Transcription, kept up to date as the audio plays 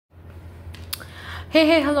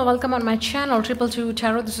Hey, hello, welcome on my channel, 222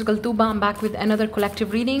 Tarot. This is Galtuba. I'm back with another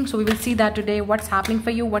collective reading. So we will see that today, what's happening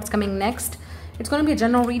for you, what's coming next. It's going to be a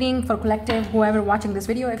general reading for collective, whoever watching this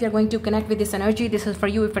video. If you're going to connect with this energy, this is for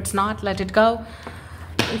you. If it's not, let it go.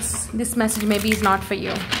 This message maybe is not for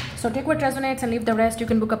you. So take what resonates and leave the rest. You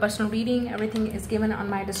can book a personal reading. Everything is given on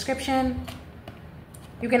my description.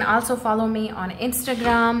 You can also follow me on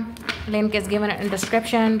Instagram. Link is given in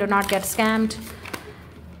description. Do not get scammed.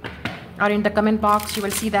 Or in the comment box, you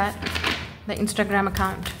will see that, the Instagram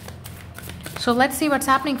account. So let's see what's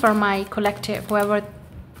happening for my collective, whoever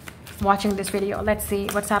watching this video. Let's see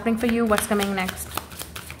what's happening for you, what's coming next.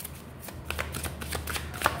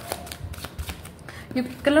 Your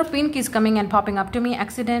color pink is coming and popping up to me.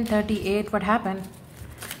 Accident 38, what happened?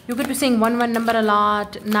 You could be seeing 11 number a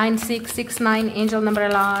lot, 9669 angel number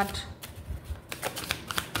a lot.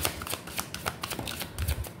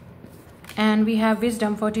 And we have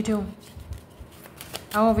wisdom 42.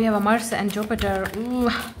 Oh, we have a Mars and Jupiter. Ooh,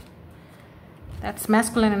 that's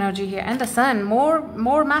masculine energy here. And the sun,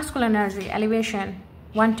 more masculine energy. Elevation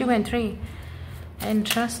 1, 2, and 3.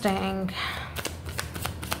 Interesting.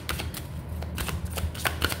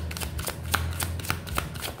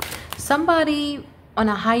 Somebody on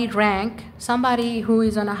a high rank, somebody who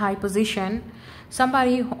is on a high position,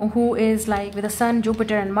 somebody who is like with the sun,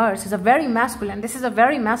 Jupiter, and Mars is a very masculine. This is a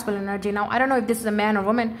very masculine energy. Now, I don't know if this is a man or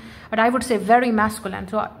woman, but I would say very masculine.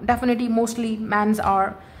 So definitely mostly mans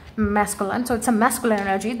are masculine. So it's a masculine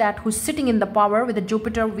energy that who's sitting in the power with the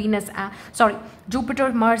Jupiter, Venus,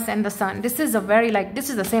 Jupiter, Mars, and the sun. This is a very this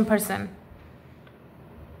is the same person.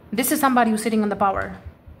 This is somebody who's sitting on the power.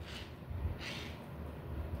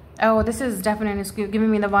 Oh, this is definitely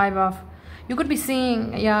giving me the vibe of, you could be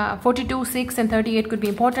seeing, yeah, 42, 6, and 38 could be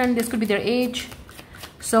important. This could be their age.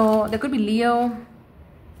 So there could be Leo,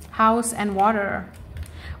 house, and water.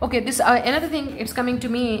 Okay, this another thing it's coming to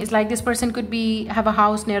me is like this person could have a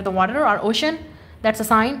house near the water or ocean. That's a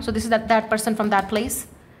sign. So this is that person from that place.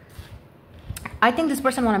 I think this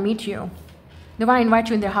person want to meet you. They want to invite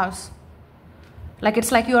you in their house. Like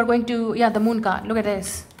it's like you are going to, yeah, the moon card. Look at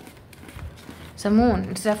this. It's a moon.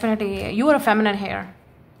 It's definitely, you are a feminine here.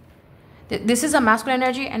 This is a masculine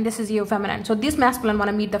energy and this is you, feminine. So this masculine want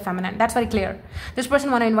to meet the feminine. That's very clear. This person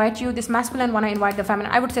want to invite you. This masculine want to invite the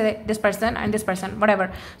feminine. I would say this person and this person, whatever.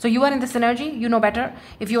 So you are in this energy. You know better.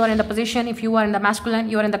 If you are in the position, if you are in the masculine,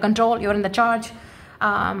 you are in the control, you are in the charge.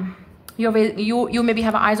 You maybe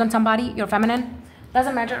have eyes on somebody. You're feminine.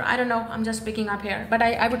 Doesn't matter. I don't know. I'm just picking up here. But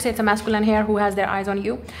I would say it's a masculine here who has their eyes on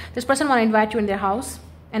you. This person want to invite you in their house.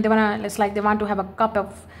 And they want to, it's like they want to have a cup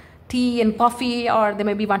of tea and coffee, or they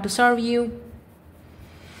maybe want to serve you.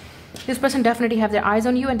 This person definitely have their eyes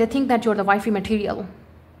on you and they think that you're the wifey material.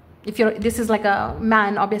 This is like a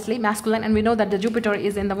man, obviously masculine, and we know that the Jupiter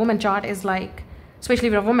is in the woman chart is like, especially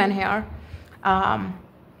with a woman here,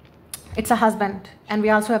 it's a husband. And we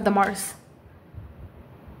also have the Mars.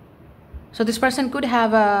 So this person could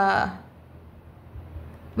have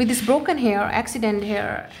with this broken hair, accident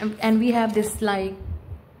here, and we have this like,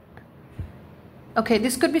 okay,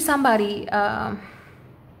 this could be somebody,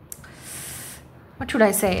 what should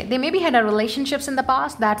I say? They maybe had a relationships in the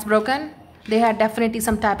past that's broken. They had definitely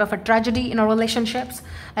some type of a tragedy in our relationships.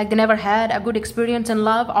 Like they never had a good experience in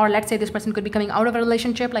love. Or let's say this person could be coming out of a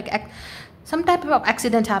relationship. Like some type of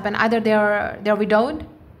accident happened. Either they're widowed,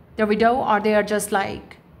 or they are just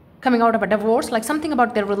like coming out of a divorce. Like something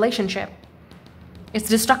about their relationship. It's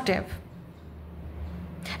destructive.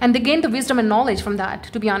 And they gain the wisdom and knowledge from that,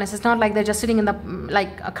 to be honest. It's not like they're just sitting in the,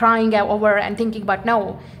 crying over and thinking, but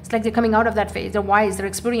no. It's like they're coming out of that phase. They're wise, they're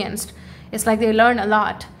experienced. It's like they learn a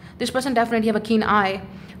lot. This person definitely have a keen eye.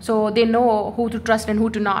 So they know who to trust and who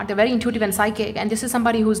to not. They're very intuitive and psychic. And this is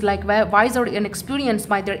somebody who's like wiser and experienced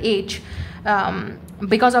by their age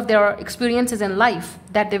because of their experiences in life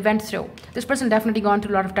that they went through. This person definitely gone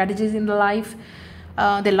through a lot of tragedies in their life.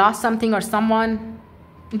 They lost something or someone.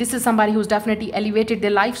 This is somebody who's definitely elevated their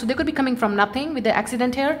life. So they could be coming from nothing with the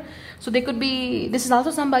accident here. So they could be, this is also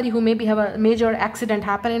somebody who maybe have a major accident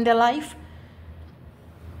happen in their life.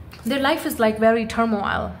 Their life is like very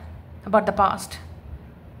turmoil about the past.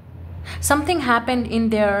 Something happened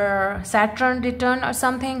in their Saturn return or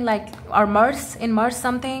something, like, or Mars, in Mars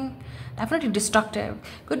something. Definitely destructive.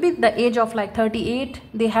 Could be the age of like 38.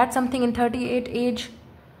 They had something in 38 age.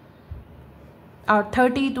 Or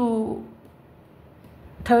 30 to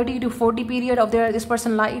 40 period of this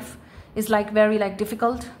person's life is like very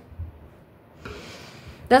difficult.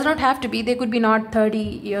 Does not have to be. They could be not 30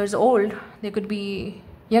 years old. They could be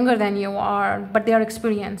younger than you are, but they are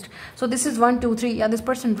experienced. So this is 1, 2, 3. Yeah, this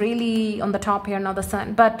person really on the top here now, the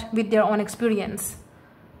sun, but with their own experience.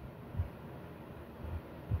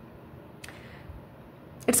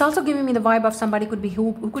 It's also giving me the vibe of somebody could be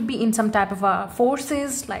who could be in some type of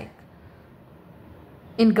forces, like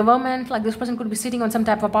in government. Like this person could be sitting on some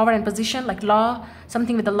type of power and position, like law,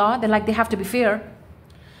 something with the law. They're like, they have to be fair.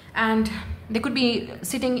 And they could be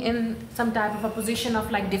sitting in some type of a position of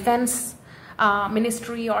like defense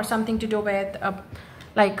ministry, or something to do with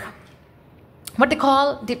like what they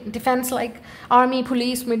call defense, like army,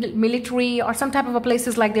 police, military, or some type of a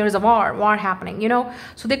places like there is a war happening, you know.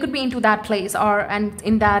 So they could be into that place, or and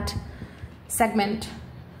in that segment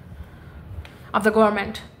of the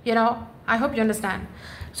government, you know. I hope you understand.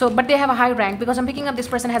 So, but they have a high rank, because I'm picking up this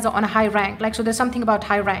person has on a high rank. Like, so there's something about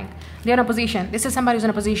high rank. They're in a position. This is somebody who's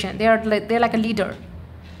in a position. They're like a leader.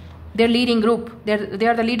 They're leading group. They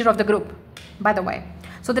are the leader of the group, by the way.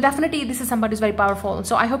 So definitely this is somebody who's very powerful.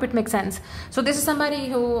 So I hope it makes sense. So this is somebody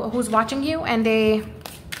who's watching you, and they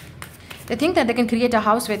think that they can create a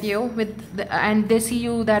house with you, and they see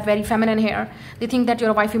you that very feminine here. They think that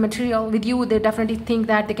you're a wifey material. With you, they definitely think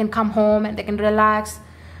that they can come home and they can relax.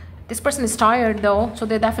 This person is tired though, so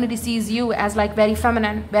they definitely sees you as like very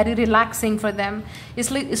feminine, very relaxing for them.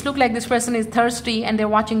 It's look like this person is thirsty, and they're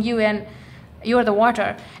watching you, and you're the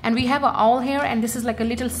water. And we have an owl here, and this is like a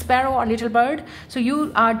little sparrow or little bird. So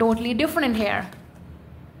you are totally different here.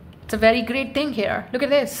 It's a very great thing here. Look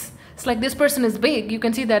at this. It's like this person is big. You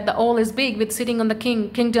can see that the owl is big, with sitting on the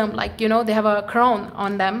kingdom, like, you know, they have a crown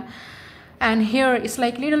on them. And here it's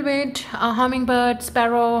like little bit a hummingbird,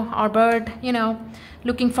 sparrow, or bird, you know,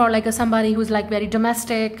 looking for like somebody who's like very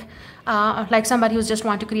domestic, like somebody who's just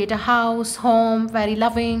want to create a house, home, very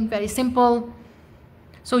loving, very simple.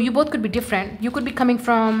 So you both could be different. You could be coming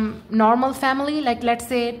from normal family, like let's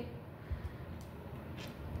say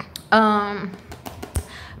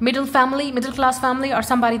middle class family, or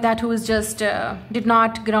somebody that who is just did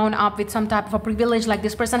not grown up with some type of a privilege like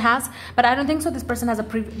this person has. But I don't think so. This person has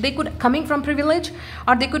they could coming from privilege,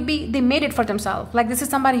 or they could be, they made it for themselves. Like this is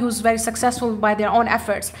somebody who's very successful by their own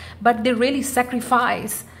efforts, but they really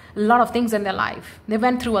sacrifice a lot of things in their life. They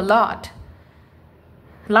went through a lot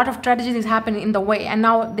of tragedies happening in the way, and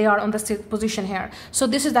now they are on the position here. So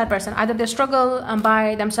this is that person. Either they struggle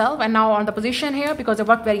by themselves and now on the position here because they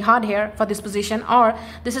worked very hard here for this position, or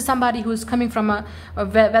this is somebody who's coming from a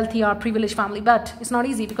wealthy or privileged family, but it's not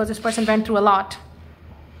easy because this person went through a lot.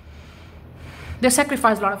 They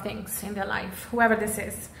sacrificed a lot of things in their life, whoever this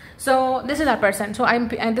is. So this is that person. So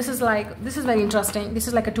and this is very interesting. This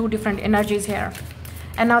is like two different energies here.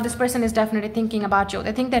 And now this person is definitely thinking about you.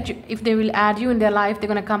 They think that if they will add you in their life, they're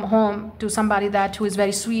going to come home to somebody who is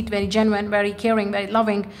very sweet, very genuine, very caring, very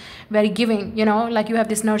loving, very giving, you know, like you have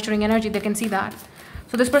this nurturing energy. They can see that.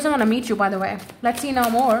 So this person want to meet you, by the way. Let's see now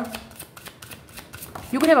more.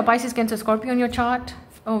 You could have a Pisces, Cancer, Scorpio in your chart.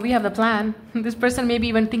 Oh, we have the plan. This person may be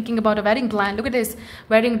even thinking about a wedding plan. Look at this.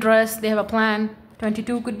 Wedding dress. They have a plan.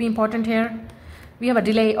 22 could be important here. We have a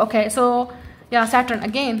delay. Okay, so yeah, Saturn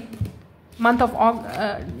again. Month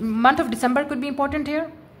of December could be important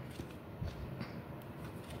here.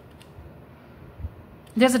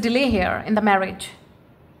 There's a delay here in the marriage,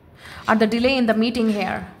 or the delay in the meeting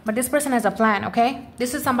here. But this person has a plan, okay?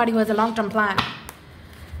 This is somebody who has a long-term plan.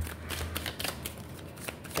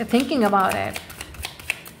 They're thinking about it.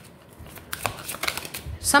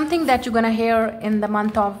 Something that you're gonna hear in the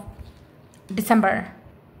month of December.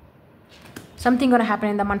 Something gonna happen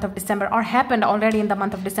in the month of December, or happened already in the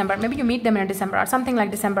month of December. Maybe you meet them in December, or something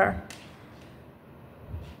like December.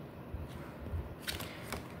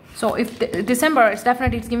 So if December, it's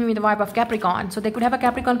giving me the vibe of Capricorn. So they could have a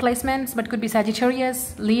Capricorn placements, but could be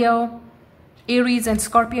Sagittarius, Leo, Aries, and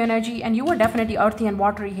Scorpio energy. And you were definitely earthy and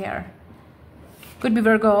watery here. Could be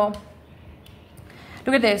Virgo.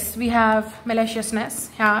 Look at this. We have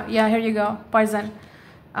maliciousness. Yeah, here you go. Poison.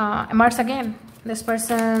 Mars again. This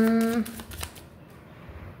person,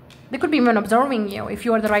 they could be even observing you if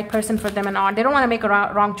you are the right person for them or not. They don't want to make a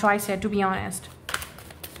wrong choice here, to be honest.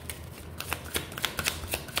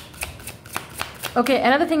 Okay,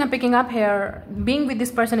 another thing I'm picking up here, being with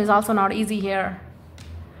this person is also not easy here.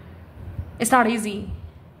 It's not easy.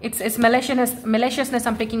 It's maliciousness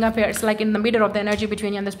I'm picking up here. It's like in the middle of the energy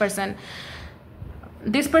between you and this person.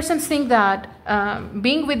 This person think that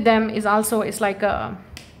being with them is also, it's like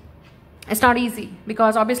it's not easy,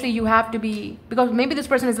 because obviously you have to be, because maybe this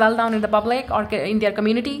person is well down in the public or in their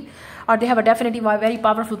community, or they have a definitely very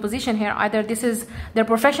powerful position here. Either this is their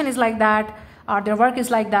profession is like that, or their work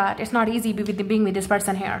is like that. It's not easy being with this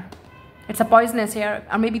person here. It's a poisonous here,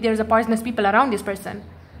 or maybe there's a poisonous people around this person,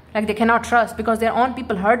 like they cannot trust because their own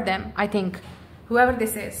people hurt them. I think whoever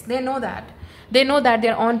this is, they know that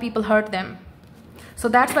their own people hurt them, so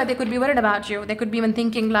that's why they could be worried about you. They could be even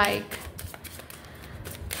thinking like,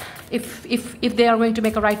 if they are going to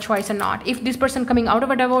make a right choice or not. If this person coming out of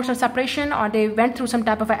a divorce or separation, or they went through some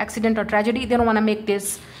type of an accident or tragedy, they don't want to make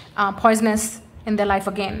this poisonous in their life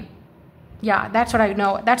again. Yeah, that's what I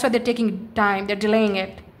know. That's why they're taking time. They're delaying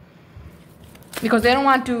it because they don't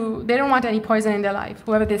want any poison in their life,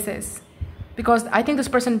 whoever this is. Because I think this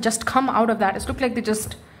person just come out of that. It looked like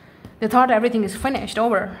they thought everything is finished,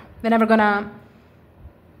 over. They're never gonna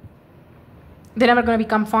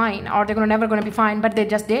become fine, or they're never gonna be fine, but they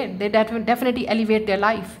just did. They definitely elevate their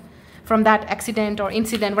life from that accident or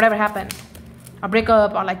incident, whatever happened, a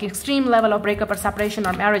breakup, or like extreme level of breakup or separation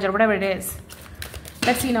or marriage or whatever it is.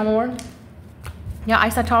 Let's see now more. Yeah, I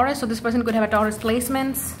saw Taurus, so this person could have a Taurus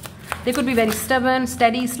placements. They could be very stubborn,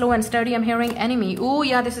 steady, slow and sturdy. I'm hearing enemy. Oh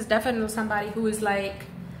yeah, this is definitely somebody who is like,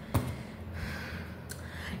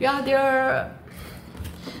 yeah,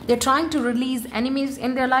 they're trying to release enemies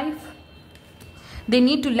in their life. They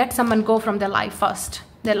need to let someone go from their life first.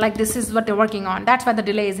 They're like, this is what they're working on. That's why the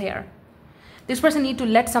delay is here. This person need to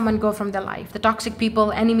let someone go from their life, the toxic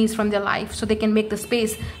people, enemies from their life, so they can make the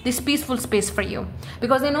space, this peaceful space for you,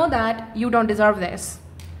 because they know that you don't deserve this.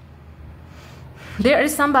 There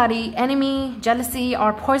is somebody, enemy, jealousy,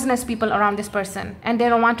 or poisonous people around this person, and they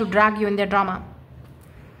don't want to drag you in their drama.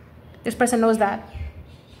 This person knows that.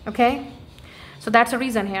 Okay? So that's the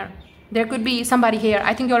reason here. There could be somebody here.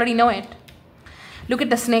 I think you already know it. Look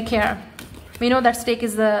at the snake here. We know that snake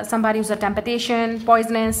is somebody who's a temptation,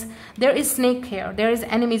 poisonous. There is snake here. There is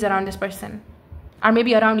enemies around this person, or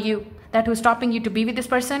maybe around you, that who's stopping you to be with this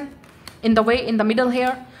person in the middle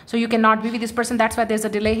here. So you cannot be with this person. That's why there's a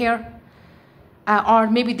delay here. Or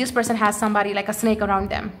maybe this person has somebody like a snake around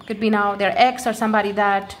them. Could be now their ex, or somebody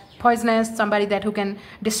that poisonous, somebody that who can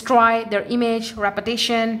destroy their image,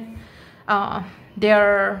 reputation,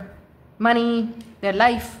 their money, their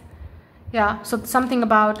life. Yeah, so something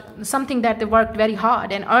that they worked very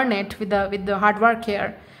hard and earn it with the hard work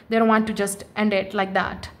here. They don't want to just end it like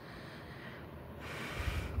that.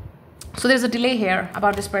 So there's a delay here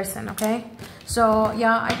about this person, okay? So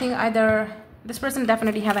yeah, I think either this person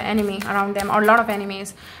definitely have an enemy around them, or a lot of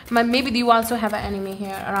enemies. Maybe you also have an enemy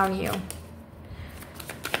here around you.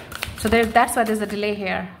 So that's why there's a delay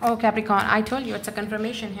here. Oh, Capricorn, I told you it's a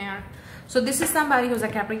confirmation here. So this is somebody who's a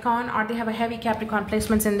Capricorn, or they have a heavy Capricorn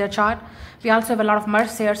placements in their chart. We also have a lot of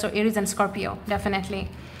Mars here, so Aries and Scorpio, definitely.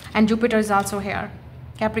 And Jupiter is also here.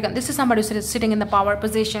 Capricorn, this is somebody who's sitting in the power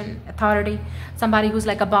position, authority, somebody who's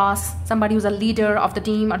like a boss, somebody who's a leader of the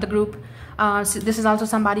team or the group. So this is also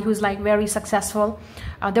somebody who's like very successful.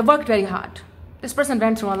 They worked very hard. This person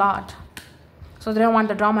went through a lot. So they don't want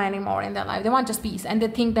the drama anymore in their life. They want just peace. And they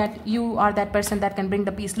think that you are that person that can bring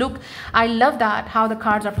the peace. Look, I love that, how the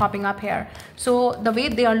cards are popping up here. So the way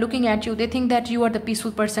they are looking at you, they think that you are the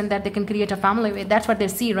peaceful person that they can create a family with. That's what they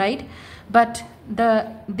see, right? But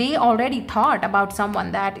they already thought about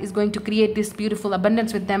someone that is going to create this beautiful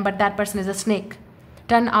abundance with them. But that person is a snake.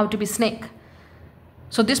 Turned out to be snake.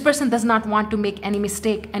 So this person does not want to make any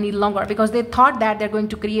mistake any longer, because they thought that they're going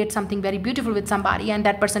to create something very beautiful with somebody, and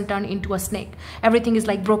that person turned into a snake. Everything is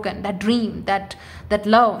like broken. That dream, that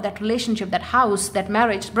love, that relationship, that house, that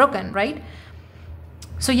marriage is broken, right?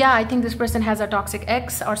 So yeah, I think this person has a toxic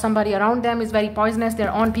ex, or somebody around them is very poisonous.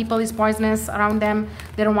 Their own people is poisonous around them.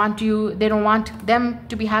 They don't want them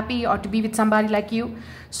to be happy or to be with somebody like you.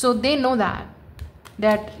 So they know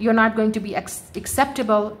that you're not going to be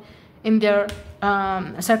acceptable in their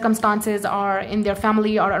circumstances, or in their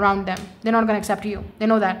family, or around them. They're not going to accept you. They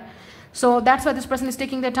know that. So that's why this person is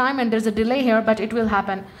taking their time, and there's a delay here, but it will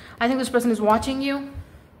happen. I think this person is watching you.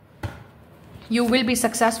 You will be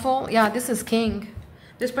successful. Yeah, this is King.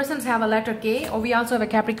 This person's have a letter K, or we also have a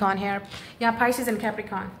Capricorn here. Yeah, Pisces and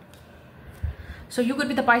Capricorn. So you could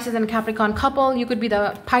be the Pisces and Capricorn couple. You could be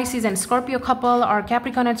the Pisces and Scorpio couple, or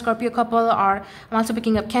Capricorn and Scorpio couple, or I'm also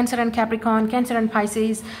picking up Cancer and Capricorn, Cancer and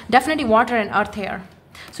Pisces. Definitely water and earth here.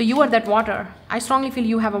 So you are that water. I strongly feel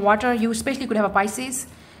you have a water. You especially could have a Pisces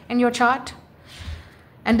in your chart.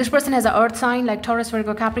 And this person has an earth sign like Taurus,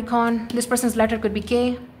 Virgo, Capricorn. This person's letter could be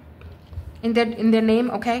K in their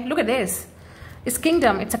name, okay? Look at this. It's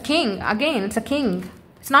kingdom. It's a king. Again, it's a king.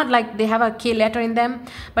 It's not like they have a K letter in them,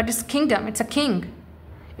 but it's kingdom. It's a king.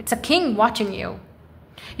 It's a king watching you.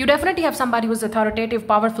 You definitely have somebody who's authoritative,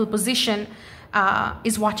 powerful position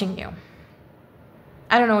is watching you.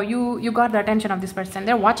 I don't know, you got the attention of this person.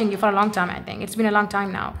 They're watching you for a long time, I think. It's been a long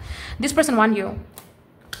time now. This person wants you.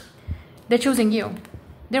 They're choosing you.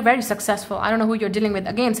 They're very successful. I don't know who you're dealing with.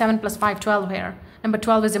 Again, 7 + 5, 12 here. Number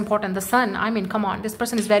 12 is important. The sun, I mean, come on. This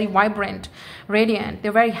person is very vibrant, radiant.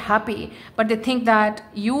 They're very happy, but they think that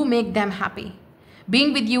you make them happy.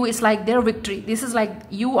 Being with you is like their victory. This is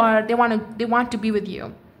like they want to be with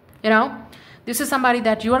you. You know, this is somebody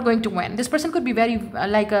that you are going to win. This person could be very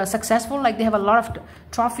successful, like they have a lot of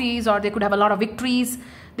trophies, or they could have a lot of victories.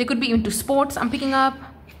 They could be into sports. I'm picking up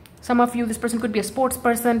some of you. This person could be a sports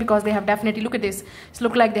person because they have definitely, look at this. It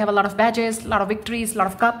looks like they have a lot of badges, a lot of victories, a lot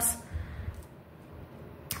of cups,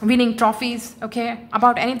 winning trophies. Okay,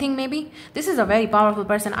 about anything maybe. This is a very powerful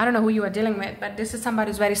person. I don't know who you are dealing with, but this is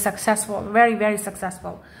somebody who's very successful, very, very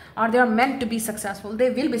successful, or they are meant to be successful.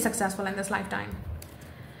 They will be successful in this lifetime.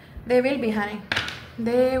 They will be, honey.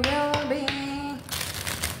 They will be.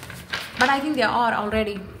 But I think they are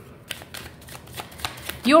already.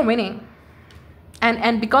 You're winning.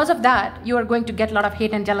 And because of that, you are going to get a lot of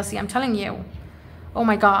hate and jealousy. I'm telling you. Oh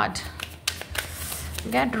my God.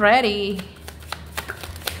 Get ready.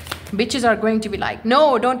 Bitches are going to be like,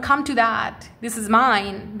 no, don't come to that. This is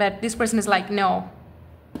mine. But this person is like, no.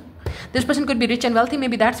 This person could be rich and wealthy.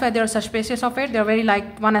 Maybe that's why they're suspicious of it. They're very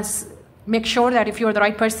like, want to make sure that if you're the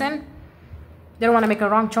right person, they don't want to make a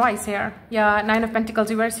wrong choice here. Yeah, 9 of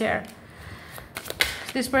Pentacles reverse here.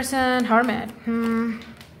 This person, Hermit.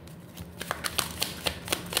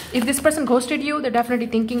 If this person ghosted you, they're definitely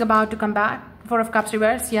thinking about to come back. 4 of Cups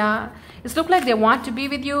reverse. Yeah, it looks like they want to be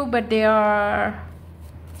with you, but they are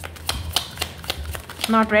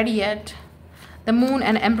not ready yet. The Moon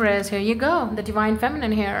and Empress. Here you go. The Divine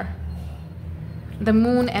Feminine here. The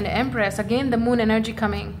Moon and Empress. Again, the Moon energy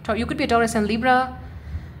coming. You could be a Taurus and Libra.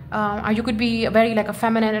 Or you could be very like a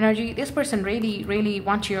feminine energy. This person really, really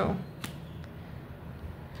wants you.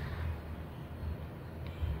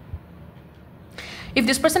 If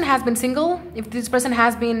this person has been single, if this person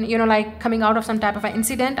has been, you know, like coming out of some type of an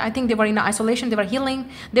incident, I think they were in isolation, they were healing,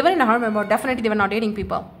 they were in a hermit mode. Definitely they were not dating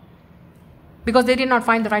people because they did not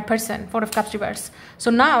find the right person. 4 of Cups reverse. So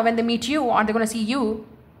now when they meet you or they're going to see you,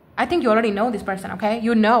 I think you already know this person, okay?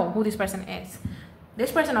 You know who this person is.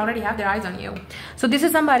 This person already have their eyes on you. So this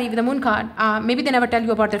is somebody with a Moon card. Maybe they never tell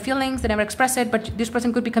you about their feelings, they never express it, but this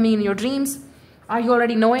person could be coming in your dreams. Or you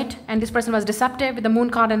already know it, and this person was deceptive with the Moon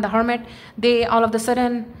card and the Hermit. They all of a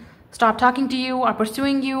sudden stopped talking to you or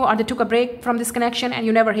pursuing you, or they took a break from this connection and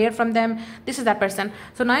you never hear from them. This is that person.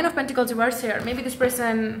 So 9 of Pentacles reverse here. Maybe this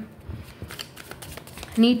person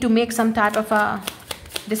need to make some type of a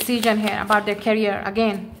decision here about their career.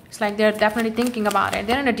 Again, it's like they're definitely thinking about it.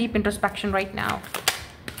 They're in a deep introspection right now.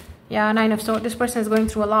 Yeah, 9 of Swords. This person is going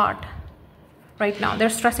through a lot right now. They're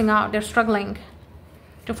stressing out. They're struggling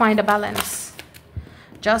to find a balance.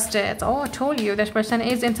 Justice. Oh, I told you this person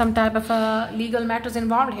is in some type of legal matters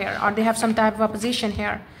involved here, or they have some type of a position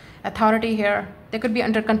here, authority here. They could be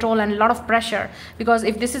under control and a lot of pressure, because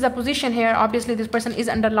if this is a position here, obviously this person is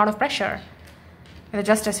under a lot of pressure. The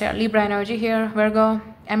Justice here, Libra energy here, Virgo,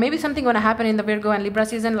 and maybe something gonna happen in the Virgo and Libra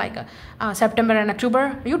season, like September and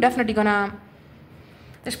October. You definitely gonna,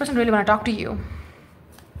 this person really wanna talk to you.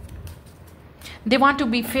 They want to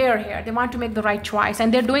be fair here. They want to make the right choice,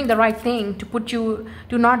 and they're doing the right thing to put you,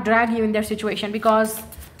 to not drag you in their situation, because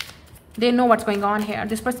they know what's going on here.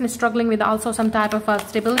 This person is struggling with also some type of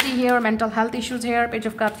stability here, mental health issues here. Page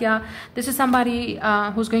of Cups. Yeah, this is somebody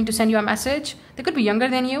who's going to send you a message. They could be younger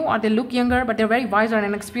than you, or they look younger, but they're very wiser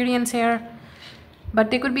and experienced here. But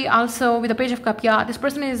they could be also with the Page of Cups. Yeah, this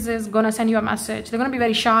person is gonna send you a message. They're gonna be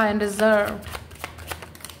very shy and reserved.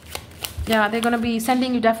 Yeah, they're going to be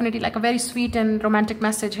sending you definitely like a very sweet and romantic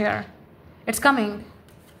message here. It's coming.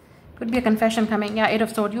 Could be a confession coming. Yeah, 8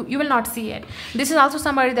 of Swords. You will not see it. This is also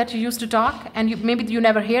somebody that you used to talk, and maybe you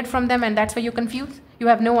never heard from them, and that's why you're confused. You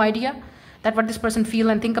have no idea that what this person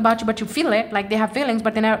feel and think about you, but you feel it, like they have feelings,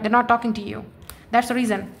 but they're not talking to you. That's the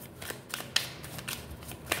reason.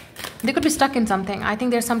 They could be stuck in something. I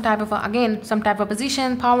think there's some type of, again, some type of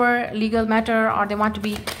position, power, legal matter, or they want to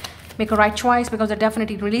be make a right choice, because they're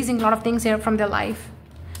definitely releasing a lot of things here from their life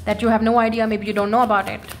that you have no idea, maybe you don't know about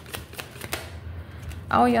it.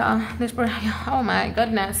 Oh yeah, this person, oh my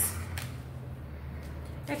goodness.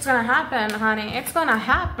 It's gonna happen, honey. It's gonna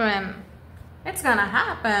happen. It's gonna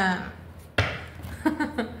happen.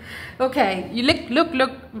 Okay, you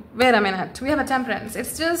look, wait a minute. We have a Temperance.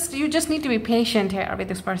 It's just, you just need to be patient here with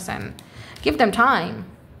this person. Give them time.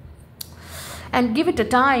 And give it a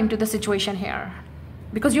time to the situation here,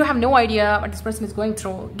 because you have no idea what this person is going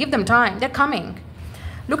through. Give them time. They're coming.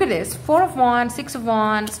 Look at this. 4 of Wands, 6 of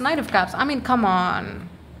Wands, Knight of Cups. I mean, come on.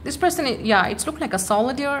 This person, yeah, it's looked like a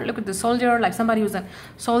soldier. Look at the soldier, like somebody who's a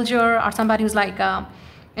soldier, or somebody who's like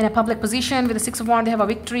in a public position. With the 6 of Wands, they have a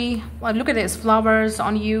victory. Well, look at this. Flowers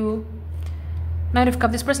on you. Knight of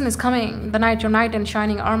Cups. This person is coming. The knight, your knight in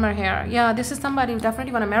shining armor here. Yeah, this is somebody who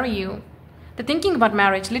definitely want to marry you. They're thinking about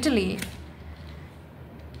marriage, literally.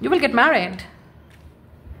 You will get married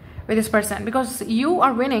with this person, because you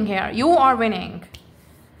are winning here. You are winning.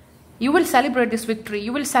 You will celebrate this victory.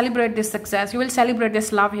 You will celebrate this success. You will celebrate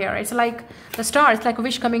this love here. It's like the star. It's like a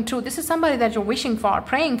wish coming true. This is somebody that you're wishing for,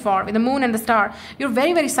 praying for, with the moon and the star. You're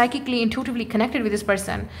very, very psychically, intuitively connected with this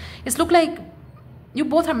person. It's look like you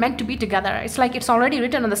both are meant to be together. It's like it's already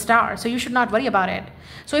written on the star, so you should not worry about it.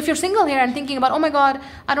 So if you're single here and thinking about, oh my God,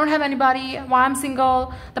 I don't have anybody, why I'm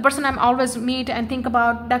single, the person I'm always meet and think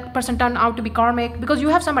about, that person turned out to be karmic, because you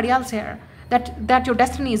have somebody else here. That your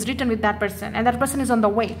destiny is written with that person, and that person is on the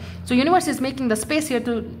way. So universe is making the space here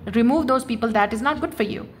to remove those people that is not good for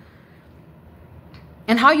you.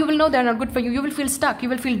 And how you will know they're not good for you? You will feel stuck. You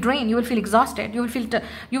will feel drained. You will feel exhausted. You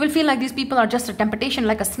will feel like these people are just a temptation,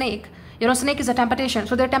 like a snake. You know, snake is a temptation.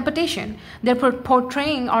 So they're temptation. They're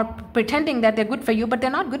portraying or pretending that they're good for you, but they're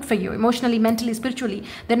not good for you emotionally, mentally, spiritually.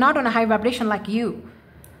 They're not on a high vibration like you.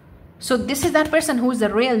 So this is that person who's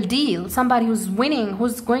the real deal, somebody who's winning,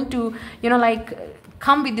 who's going to, you know, like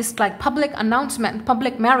come with this like public announcement,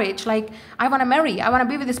 public marriage, like I want to marry, I want to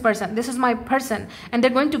be with this person, this is my person, and they're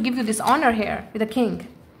going to give you this honor here with the king.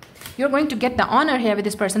 You're going to get the honor here with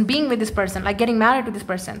this person, being with this person, like getting married to this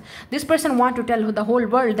person. This person wants to tell the whole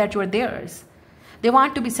world that you're theirs. They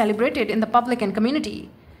want to be celebrated in the public and community.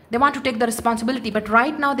 They want to take the responsibility, but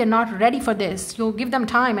right now they're not ready for this. You give them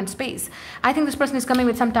time and space. I think this person is coming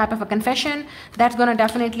with some type of a confession. That's going to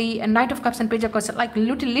definitely, a Knight of Cups and Page of Cups, like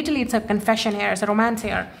literally it's a confession here, it's a romance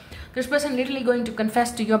here. This person literally going to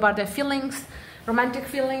confess to you about their feelings, romantic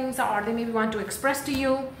feelings, or they maybe want to express to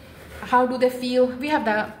you. How do they feel? We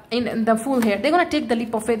have in the Fool here. They're going to take the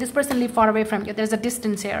leap of faith. This person live far away from you. There's a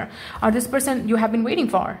distance here. Or this person you have been waiting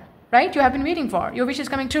for. Right? You have been waiting for. Your wish is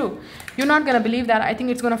coming true. You're not going to believe that. I think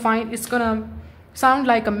it's going to sound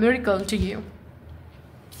like a miracle to you.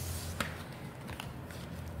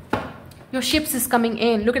 Your ship is coming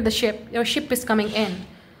in. Look at the ship. Your ship is coming in.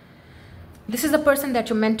 This is the person that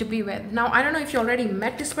you're meant to be with. Now, I don't know if you already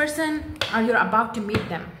met this person or you're about to meet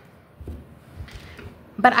them.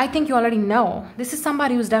 But I think you already know. This is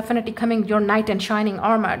somebody who's definitely coming, your knight in shining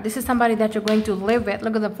armor. This is somebody that you're going to live with.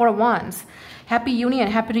 Look at the 4 of Wands. Happy union,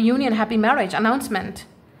 happy reunion, happy marriage, announcement.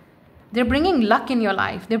 They're bringing luck in your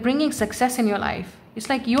life. They're bringing success in your life. It's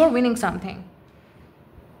like you're winning something.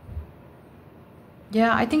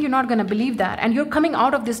 Yeah, I think you're not going to believe that. And you're coming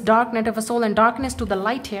out of this dark night of a soul and darkness to the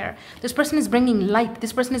light here. This person is bringing light.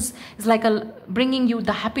 This person is like bringing you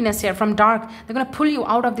the happiness here from dark. They're going to pull you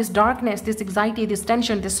out of this darkness, this anxiety, this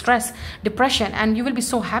tension, this stress, depression. And you will be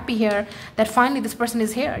so happy here that finally this person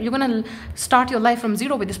is here. You're going to start your life from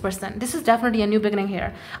zero with this person. This is definitely a new beginning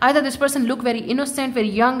here. Either this person look very innocent, very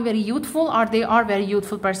young, very youthful, or they are very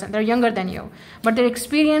youthful person. They're younger than you. But their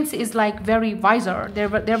experience is like very wiser. They're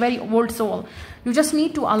very old soul. You just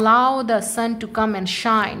need to allow the sun to come and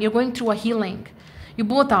shine. You're going through a healing. You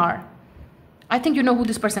both are. I think you know who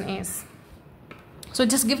this person is. So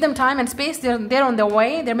just give them time and space. They're on their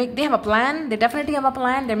way. They have a plan. They definitely have a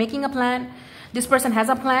plan. They're making a plan. This person has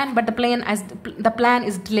a plan, but the plan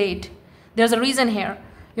is delayed. There's a reason here.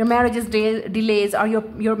 Your marriage is delays, or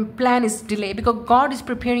your plan is delayed, because God is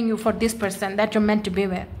preparing you for this person that you're meant to be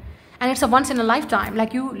with. And it's a once in a lifetime.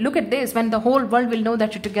 Like, you look at this, when the whole world will know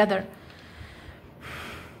that you're together.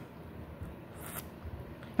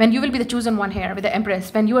 When you will be the chosen one here with the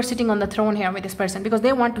Empress, when you are sitting on the throne here with this person, because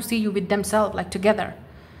they want to see you with themselves, like together.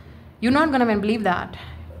 You're not going to even believe that.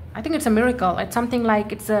 I think it's a miracle. It's something like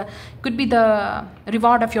could be the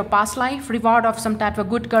reward of your past life, reward of some type of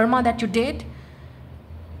good karma that you did.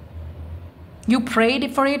 You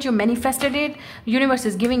prayed for it, you manifested it. The universe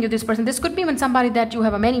is giving you this person. This could be even somebody that you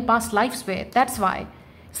have a many past lives with. That's why.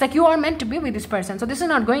 It's like you are meant to be with this person. So this is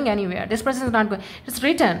not going anywhere. This person is not going. It's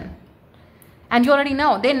written. And you already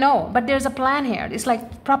know, they know, but there's a plan here. It's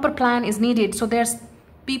like proper plan is needed. So there's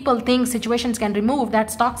people, things, situations can remove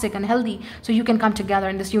that's toxic and healthy. So you can come together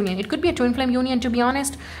in this union. It could be a twin flame union, to be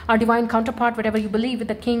honest, or divine counterpart, whatever you believe, with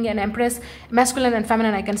the king and empress, masculine and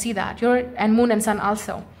feminine. I can see that. And moon and sun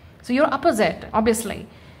also. So you're opposite, obviously.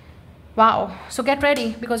 Wow. So get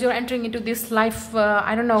ready, because you're entering into this life.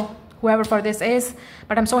 I don't know whoever for this is,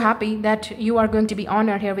 but I'm so happy that you are going to be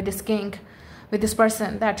honored here with this king, with this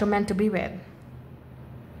person that you're meant to be with.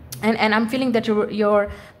 And I'm feeling that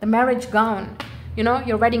the marriage gown, you know,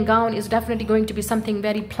 your wedding gown is definitely going to be something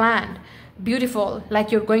very planned, beautiful.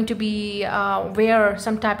 Like you're going to be wear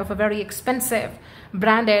some type of a very expensive,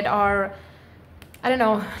 branded, or I don't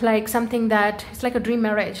know, like something that it's like a dream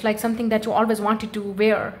marriage, like something that you always wanted to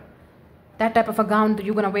wear. That type of a gown that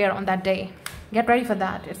you're gonna wear on that day. Get ready for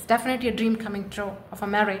that. It's definitely a dream coming true of a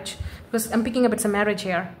marriage, because I'm picking up it's a marriage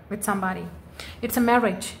here with somebody. It's a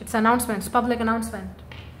marriage. It's an announcement. It's a public announcement.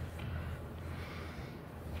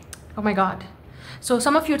 Oh my God. So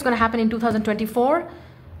some of you, it's going to happen in 2024.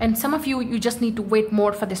 And some of you, you just need to wait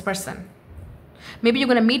more for this person. Maybe you're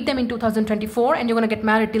going to meet them in 2024 and you're going to get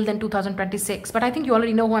married till then 2026. But I think you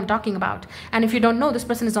already know who I'm talking about. And if you don't know, this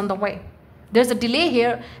person is on the way. There's a delay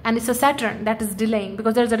here, and it's a Saturn that is delaying,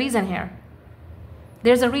 because there's a reason here.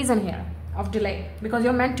 There's a reason here of delay, because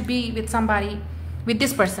you're meant to be with somebody, with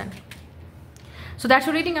this person. So that's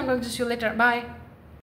your reading. I'm going to see you later. Bye.